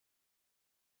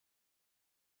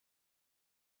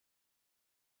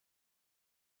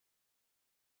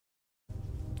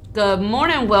Good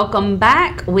morning. Welcome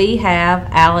back. We have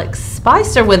Alex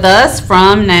Spicer with us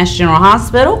from Nash General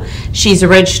Hospital. She's a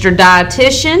registered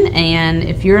dietitian, and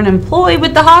if you're an employee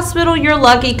with the hospital, you're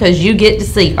lucky because you get to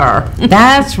see her.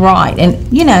 That's right.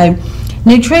 And you know,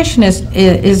 nutrition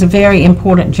is a very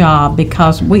important job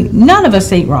because none of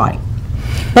us eat right,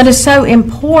 but it's so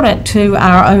important to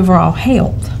our overall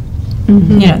health.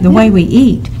 You know, the way we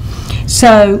eat.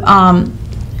 So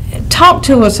talk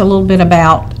to us a little bit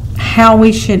about how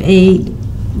we should eat.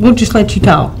 We'll just let you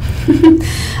talk.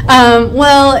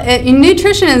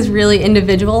 Nutrition is really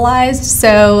individualized,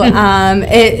 so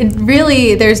it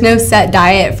really, there's no set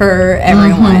diet for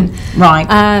everyone. Right.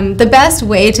 The best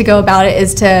way to go about it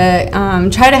is to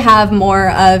try to have more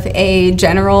of a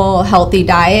general healthy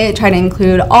diet, try to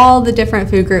include all the different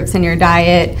food groups in your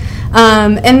diet,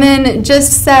 and then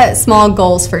just set small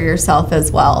goals for yourself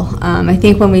as well. I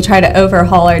think when we try to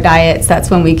overhaul our diets,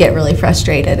 that's when we get really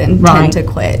frustrated and tend to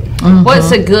quit.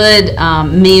 What's a good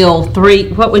meal?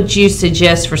 What would you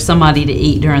suggest for somebody to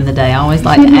eat during the day? I always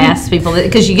like to ask people that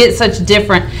because you get such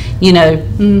different, you know,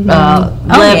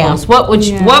 levels. What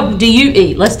do you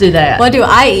eat? Let's do that. What do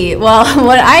I eat? Well,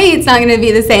 what I eat is not going to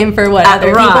be the same for what other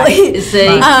people eat. See,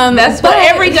 that's what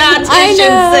every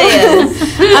dietitian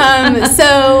says.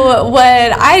 So what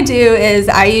I do is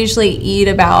I usually eat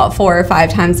about 4 or 5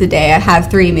 times a day. I have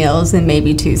 3 meals and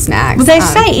maybe 2 snacks. Well, they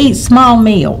say eat small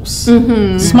meals.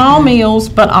 Small meals,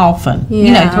 but often.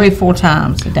 You know, 3 or 4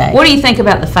 times a day. What do you think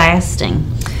about the fasting?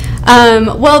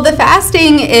 Well, the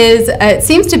fasting it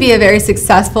seems to be a very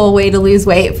successful way to lose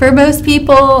weight for most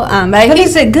people. But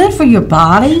is it good for your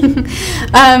body?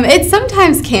 It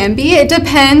sometimes can be. It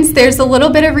depends. There's a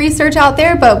little bit of research out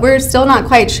there, but we're still not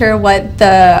quite sure what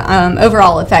the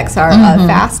overall effects are of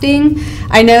fasting.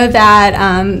 I know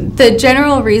that the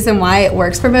general reason why it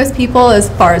works for most people as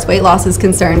far as weight loss is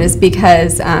concerned is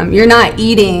because you're not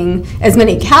eating as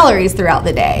many calories throughout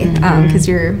the day because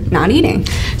you're not eating.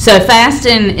 So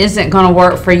fasting isn't going to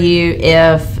work for you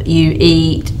if you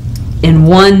eat in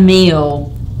one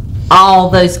meal all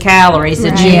those calories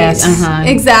that you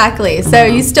eat. Exactly. So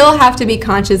you still have to be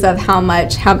conscious of how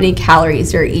many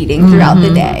calories you're eating throughout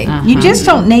the day. You just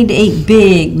don't need to eat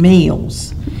big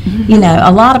meals. You know,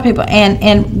 a lot of people,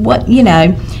 and what, you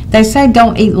know, they say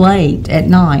don't eat late at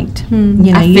night. You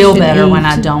know, I feel better when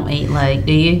I don't eat late.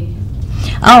 Do you?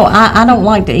 Oh, I don't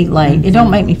like to eat late. It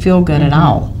don't make me feel good at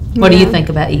all. What do you think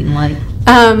about eating late?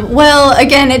 Well,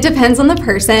 again, it depends on the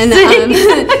person. You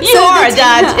are a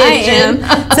dietitian. I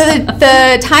am. So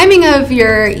the timing of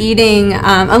your eating,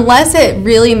 unless it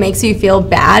really makes you feel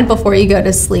bad before you go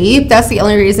to sleep, that's the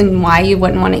only reason why you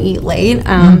wouldn't want to eat late.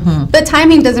 But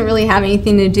timing doesn't really have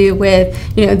anything to do with,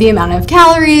 you know, the amount of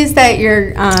calories that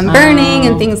you're burning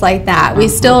and things like that. We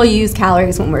still use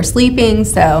calories when we're sleeping,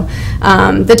 so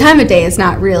the time of day is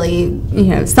not really, you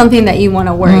know, something that you want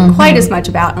to worry quite as much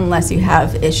about unless you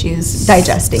have issues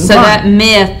digesting. So that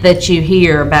myth that you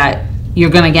hear about you're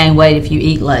going to gain weight if you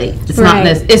eat late, it's not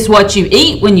this. It's what you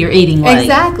eat when you're eating late.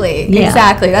 Exactly.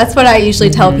 Exactly. That's what I usually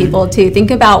tell people too.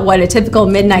 Think about what a typical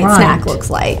midnight snack looks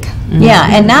like. Yeah,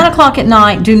 at 9 o'clock at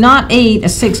night, do not eat a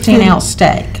 16-ounce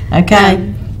steak.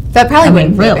 Okay. That probably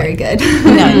wouldn't feel very good.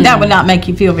 No, that would not make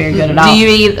you feel very good at all. Do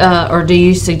you eat, or do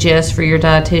you suggest for your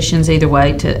dietitians either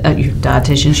way to your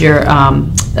dietitians, your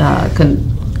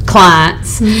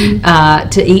clients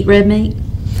to eat red meat?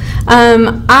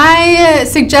 I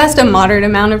suggest a moderate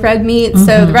amount of red meat.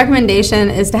 So the recommendation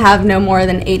is to have no more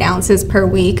than 8 ounces per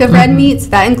week of red meats.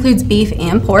 That includes beef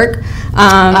and pork for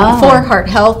heart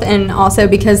health, and also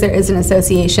because there is an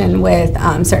association with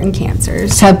certain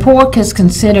cancers. So pork is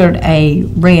considered a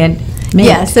red meat?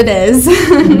 Yes, it is.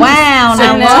 Wow.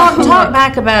 So talk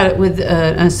back about it with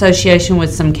an association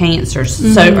with some cancers.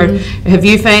 So have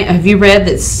you read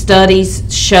that studies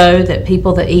show that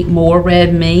people that eat more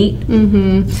red meat?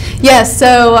 Yes,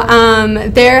 so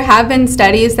there have been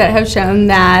studies that have shown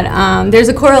that there's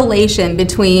a correlation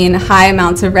between high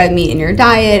amounts of red meat in your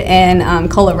diet and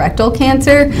colorectal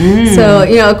cancer. So,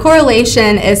 you know, a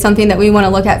correlation is something that we want to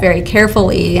look at very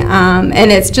carefully,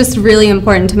 and it's just really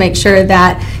important to make sure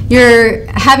that you're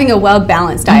having a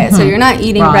well-balanced diet, so you're not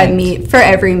eating red meat for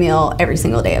every meal every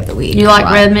single day of the week. You like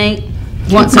red meat?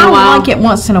 Once in a while? I like it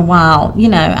once in a while. You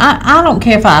know, I don't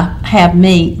care if I have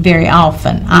meat very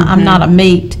often. I'm not a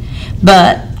meat,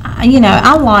 but, you know,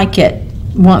 I like it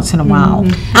once in a while.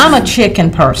 I'm a chicken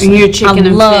person. You're chicken and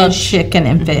fish? I love chicken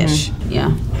and fish.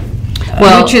 Yeah.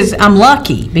 Well, which is, I'm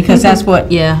lucky because that's what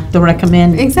the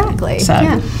recommend. Exactly. So,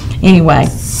 anyway.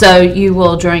 So you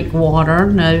will drink water,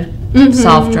 no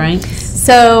soft drinks?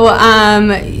 So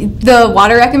the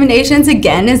water recommendations,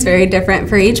 again, is very different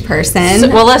for each person. So,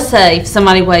 well, let's say if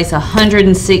somebody weighs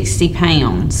 160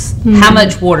 pounds, how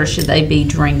much water should they be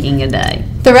drinking a day?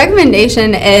 The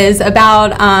recommendation is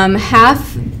about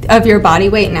half of your body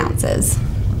weight in ounces.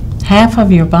 Half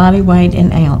of your body weight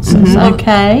in ounces.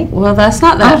 Okay. Well, that's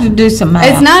not I that. have to do some math.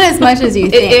 It's not as much as you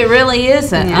think. It really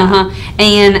isn't. Yeah.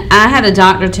 And I had a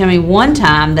doctor tell me one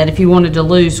time that if you wanted to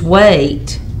lose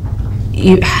weight,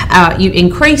 you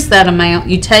increase that amount.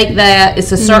 You take that.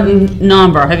 It's a certain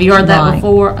number. Have you heard that Right.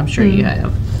 before? I'm sure you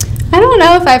have. I don't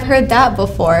know if I've heard that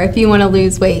before. If you want to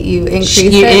lose weight, you increase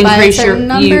it by a certain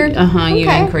number. You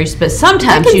Okay. increase, but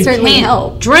sometimes That can you certainly can't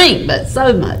help. drink, but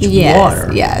so much Yes,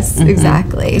 water. yes,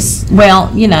 exactly. Well,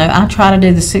 I try to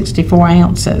do the 64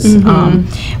 ounces,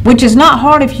 which is not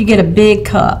hard if you get a big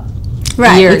cup.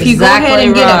 Right. You're If you go ahead exactly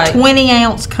and get right. a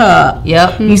 20-ounce cup,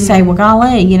 Yep. you say, well,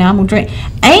 golly, I'm going to drink.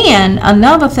 And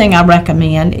another thing I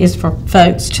recommend is for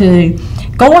folks to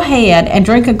go ahead and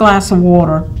drink a glass of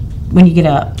water when you get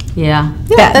up. Yeah.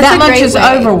 that's that a much great is way.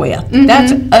 over with.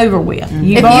 That's over with.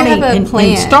 You've If you already have a and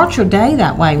plan. start your day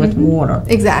that way with water.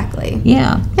 Exactly.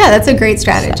 Yeah. Yeah, that's a great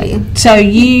strategy. So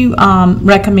you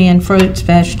recommend fruits,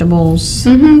 vegetables.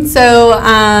 So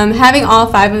having all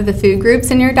 5 of the food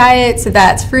groups in your diet, so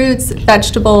that's fruits,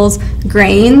 vegetables,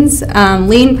 grains,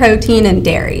 lean protein, and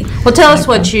dairy. Well, tell us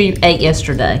what you ate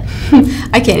yesterday,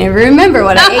 I can't even remember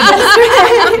what I ate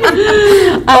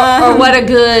yesterday. or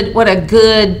what a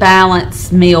good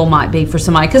balanced meal might be for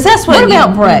somebody. Because that's what. What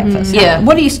about breakfast? Yeah.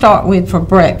 What do you start with for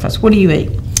breakfast? What do you eat?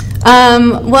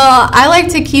 Well, I like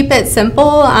to keep it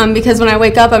simple because when I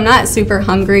wake up, I'm not super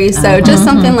hungry. So just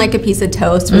something like a piece of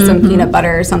toast with some peanut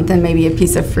butter or something, maybe a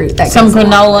piece of fruit. That Some goes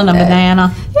along granola and a with it.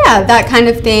 banana. Yeah, that kind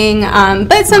of thing.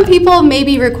 But some people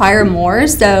maybe require more.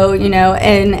 So,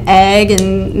 an egg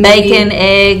and maybe Bacon,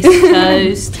 eggs,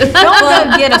 toast. Don't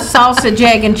go get a sausage,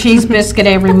 egg, and cheese biscuit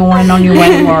every morning on your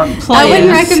way to work. Please. I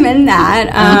wouldn't recommend that.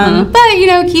 But,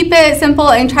 keep it simple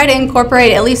and try to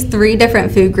incorporate at least 3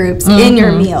 different food groups in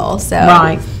your meal. So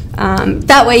Right.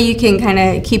 that way you can kind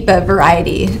of keep a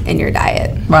variety in your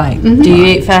diet. Right. Do you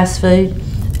eat fast food?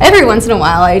 Every once in a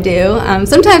while I do.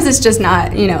 Sometimes it's just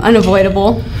not,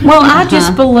 unavoidable. Well, I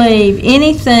just believe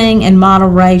anything in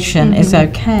moderation is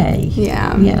okay.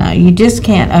 Yeah. You just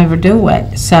can't overdo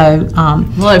it. So,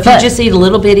 Well, if you just eat a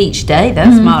little bit each day,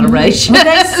 that's moderation. well,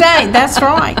 they say that's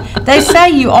right. They say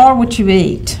you are what you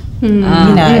eat.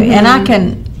 And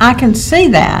I can see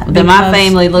that. Then my because-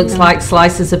 family looks like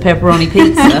slices of pepperoni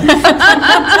pizza.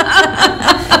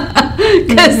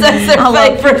 Because that's their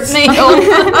favorite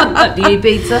meal. Do you eat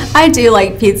pizza? I do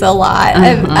like pizza a lot.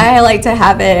 I like to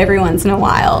have it every once in a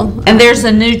while. And there's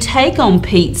a new take on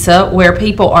pizza where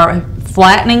people are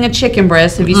flattening a chicken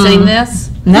breast. Have you seen this?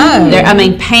 No.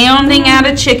 Pounding out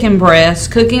a chicken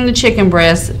breast, cooking the chicken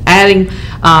breast, adding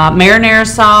marinara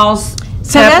sauce,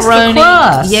 So that's the pepperoni.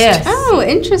 crust. Yes. Oh,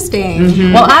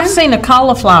 interesting. Well, I've seen a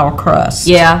cauliflower crust.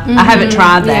 Yeah, I haven't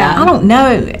tried that. I don't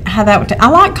know how that would. I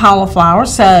like cauliflower,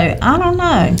 so I don't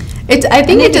know. I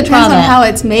think need it to depends try on that. how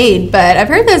it's made, but I've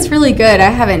heard that's really good. I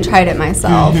haven't tried it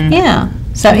myself. Yeah.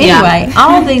 So anyway,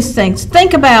 all these things.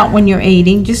 Think about when you're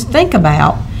eating. Just think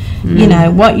about,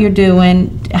 what you're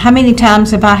doing. How many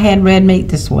times have I had red meat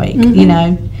this week?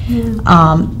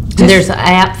 There's an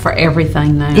app for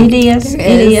everything now. It is. There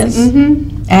It is.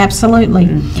 is. Absolutely.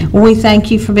 Well, we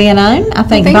thank you for being on. I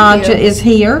think Thank Badja you. is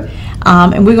here,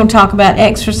 and we're going to talk about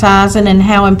exercising and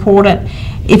how important.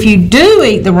 If you do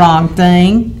eat the wrong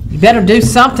thing, you better do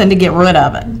something to get rid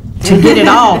of it, to get it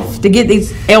off, to get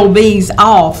these LBs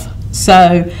off.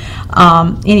 So,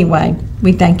 anyway,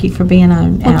 we thank you for being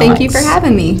on. Well, thank you Alex. for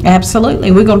having me.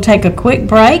 Absolutely. We're going to take a quick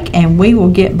break, and we will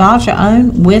get Badja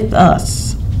on with us.